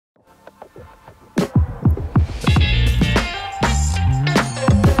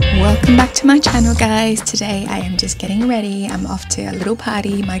Welcome back to my channel, guys. Today I am just getting ready. I'm off to a little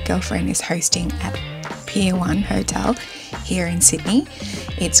party my girlfriend is hosting at Pier One Hotel here in Sydney.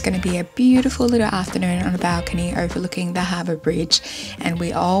 It's going to be a beautiful little afternoon on a balcony overlooking the harbour bridge, and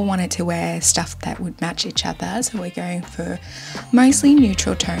we all wanted to wear stuff that would match each other, so we're going for mostly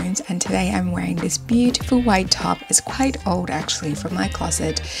neutral tones. And today I'm wearing this beautiful white top. It's quite old actually, from my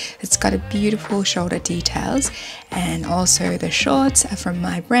closet. It's got a beautiful shoulder details, and also the shorts are from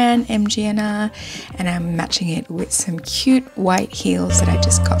my brand mgmt, and I'm matching it with some cute white heels that I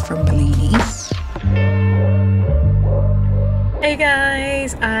just got from Bellini. Hey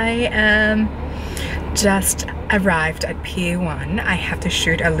guys, I just arrived at Pier One. I have to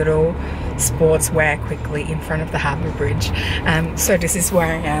shoot a little sportswear quickly in front of the harbour bridge. So this is where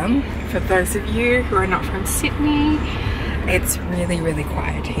I am. For those of you who are not from Sydney, it's really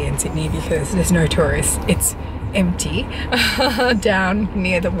quiet here in Sydney because there's no tourists. It's empty down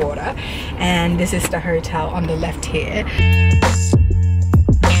near the water, and this is the hotel on the left here.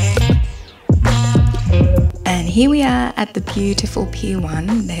 And here we are at the beautiful Pier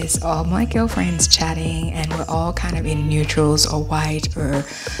One. There's all my girlfriends chatting, and we're all kind of in neutrals or white or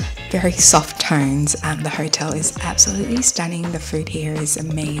very soft tones. The hotel is absolutely stunning. The food here is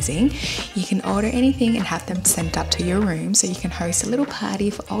amazing. You can order anything and have them sent up to your room, so you can host a little party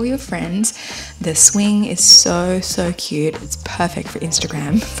for all your friends. The swing is so cute. It's perfect for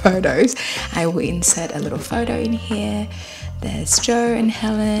Instagram photos. I will insert a little photo in here. There's Joe and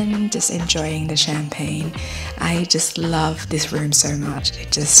Helen just enjoying the champagne. I just love this room so much.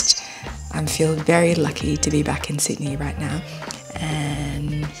 I feel very lucky to be back in Sydney right now.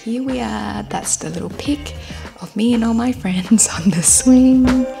 And here we are. That's the little pic of me and all my friends on the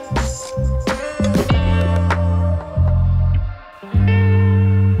swing.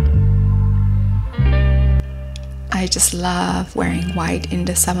 I just love wearing white in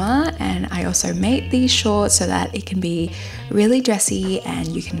the summer, and I also made these shorts so that it can be really dressy and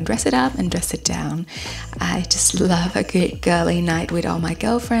you can dress it up and dress it down. I just love a good girly night with all my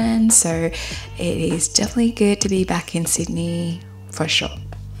girlfriends, so it is definitely good to be back in Sydney for sure.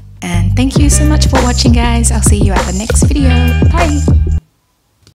 And thank you so much for watching, guys. I'll see you at the next video. Bye!